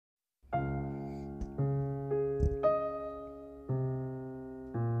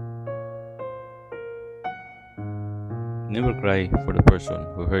Never cry for the person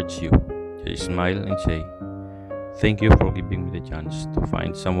who hurts you. Just smile and say, "Thank you for giving me the chance to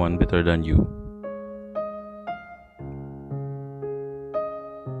find someone better than you."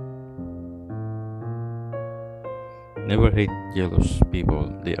 Never hate jealous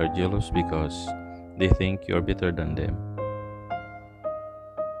people. They are jealous because they think you are better than them.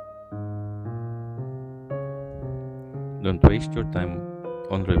 Don't waste your time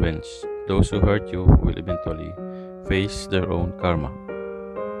on revenge. Those who hurt you will eventually face their own karma.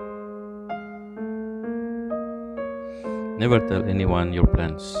 Never tell anyone your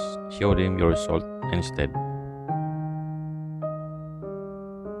plans. Show them your result instead.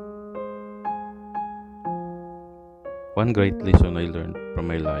 One great lesson I learned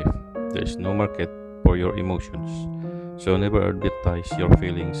from my life: there is no market for your emotions. So never advertise your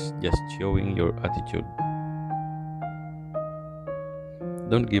feelings, just showing your attitude.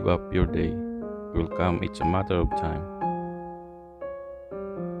 Don't give up, your day will come, it's a matter of time.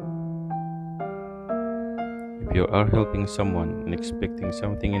 If you are helping someone and expecting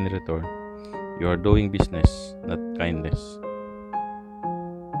something in return, you are doing business, not kindness.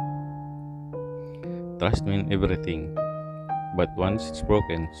 Trust me in everything, but once it's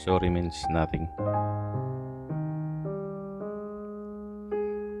broken, sorry means nothing.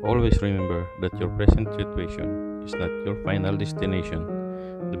 Always remember that your present situation is not your final destination.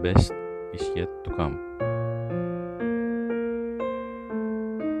 The best is yet to come.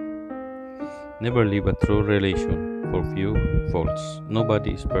 Never leave a true relation for few faults.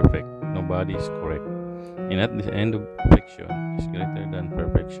 Nobody is perfect, nobody is correct. And at the end of perfection is greater than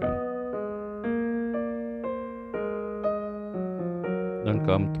perfection. Don't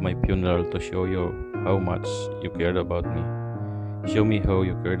come to my funeral to show you how much you cared about me. Show me how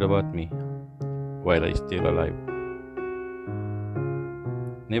you cared about me while I still alive.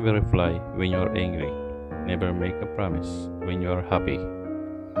 Never reply when you are angry. Never make a promise when you are happy.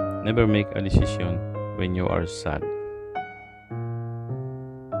 Never make a decision when you are sad.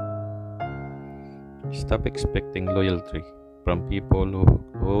 Stop expecting loyalty from people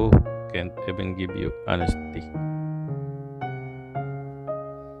who can't even give you honesty.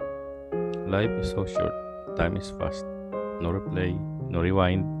 Life is so short, time is fast. No replay, no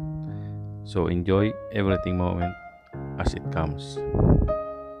rewind. So enjoy everything moment as it comes.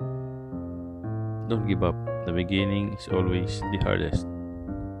 Don't give up. The beginning is always the hardest.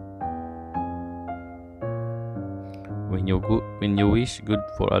 When you wish good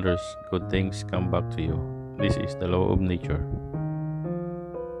for others, good things come back to you. This is the law of nature.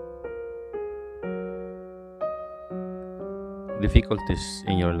 Difficulties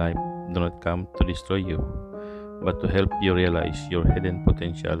in your life do not come to destroy you, but to help you realize your hidden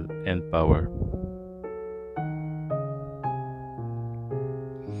potential and power.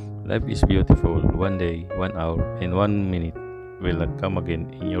 Life is beautiful. One day, 1 hour, and 1 minute will not come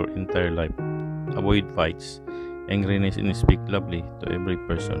again in your entire life. Avoid fights, angriness, and speak lovely to every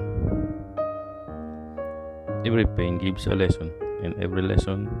person. Every pain gives a lesson, and every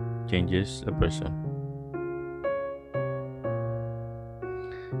lesson changes a person.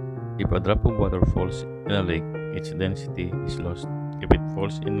 If a drop of water falls in a lake, its density is lost. If it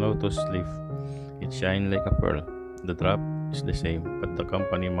falls in lotus leaf, it shines like a pearl. The drop is the same, but the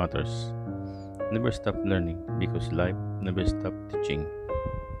company matters. Never stop learning because life never stops teaching.